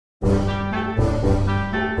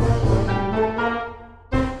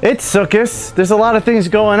It's Sukkot. There's a lot of things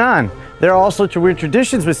going on. There are all sorts of weird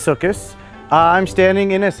traditions with Sukkot. I'm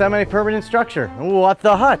standing in a semi-permanent structure. What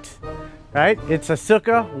the hut? Right? It's a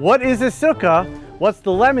sukkah. What is a sukkah? What's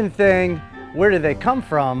the lemon thing? Where do they come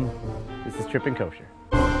from? This is Trippin' Kosher.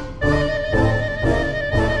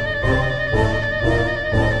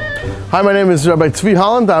 Hi, my name is Rabbi Tzvi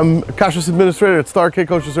Holland. I'm a Kashrus administrator at Star K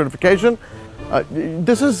Kosher Certification.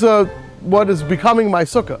 This is what is becoming my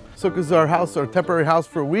sukkah. Sukkah is our house, our temporary house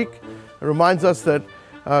for a week. It reminds us that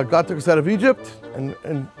God took us out of Egypt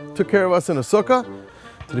and took care of us in a sukkah.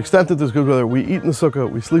 To the extent that there's good weather, we eat in the sukkah,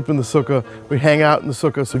 we sleep in the sukkah, we hang out in the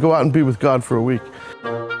sukkah, so go out and be with God for a week.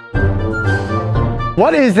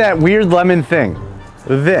 What is that weird lemon thing?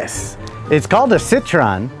 This. It's called a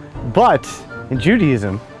Citron, but in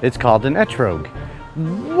Judaism, it's called an Etrog.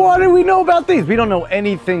 What do we know about these? We don't know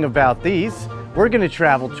anything about these. We're going to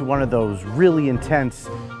travel to one of those really intense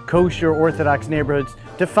Kosher Orthodox neighborhoods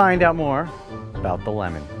to find out more about the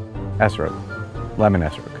lemon. Esrog. Lemon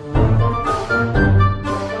esrog.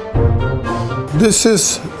 This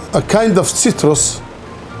is a kind of citrus,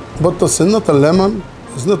 but it's not a lemon,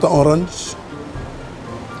 it's not an orange.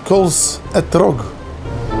 It calls Etrog.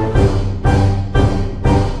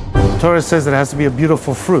 Torah says it has to be a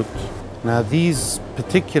beautiful fruit. Now these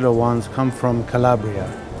particular ones come from Calabria,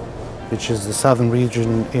 which is the southern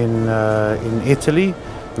region in Italy.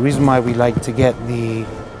 The reason why we like to get the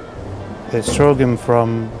esrog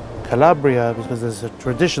from Calabria is because there's a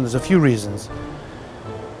tradition, there's a few reasons.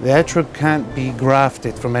 The etrog can't be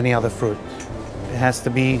grafted from any other fruit. It has to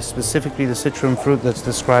be specifically the citron fruit that's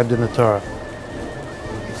described in the Torah.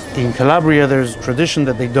 In Calabria, there's a tradition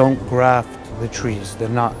that they don't graft the trees. They're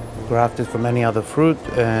not grafted from any other fruit,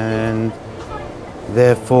 and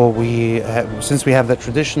therefore since we have that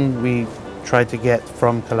tradition, we try to get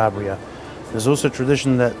from Calabria. There's also a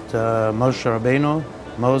tradition that Moshe Rabbeinu,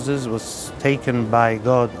 Moses, was taken by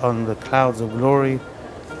God on the clouds of glory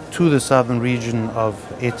to the southern region of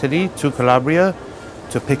Italy, to Calabria,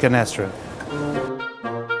 to pick an esrog.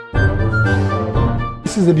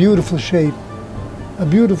 This is a beautiful shape,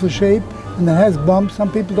 and it has bumps. Some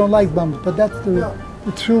people don't like bumps, but that's the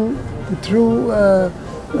true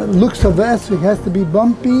looks of the esrog. It has to be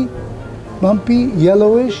bumpy,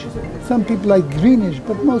 yellowish. Some people like greenish,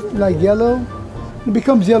 but mostly like yellow. It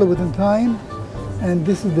becomes yellow within time. And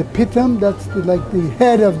this is the pitum, that's like the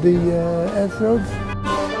head of the esrog.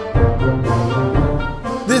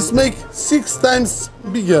 This makes 6 times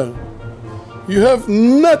bigger. You have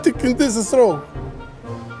nothing in this esrog.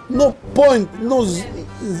 No point, no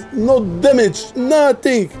damage,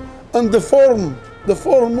 nothing. And the form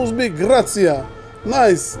must be grazia,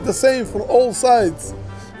 nice, the same for all sides.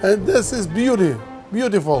 And this is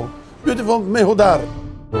beautiful mehudar.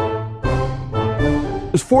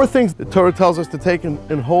 There's 4 things the Torah tells us to take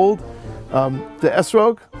and hold. The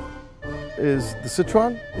esrog is the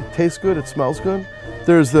citron. It tastes good, it smells good.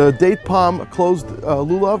 There's the date palm, a closed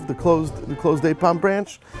lulav, the closed date palm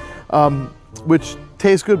branch, which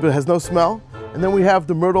tastes good but has no smell. And then we have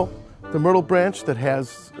the myrtle branch that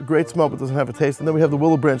has a great smell but doesn't have a taste. And then we have the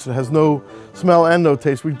willow branch that has no smell and no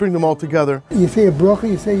taste. We bring them all together. You say a bracha,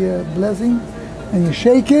 you say a blessing, and you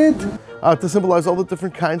shake it. To symbolize all the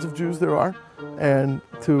different kinds of Jews there are, and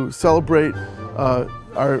to celebrate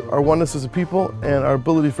our oneness as a people and our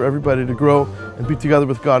ability for everybody to grow and be together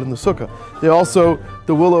with God in the sukkah.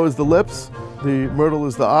 The willow is the lips, the myrtle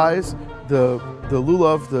is the eyes, the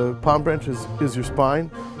lulav, the palm branch is your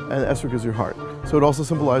spine, and the esrog is your heart. So it also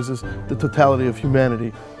symbolizes the totality of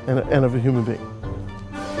humanity and of a human being.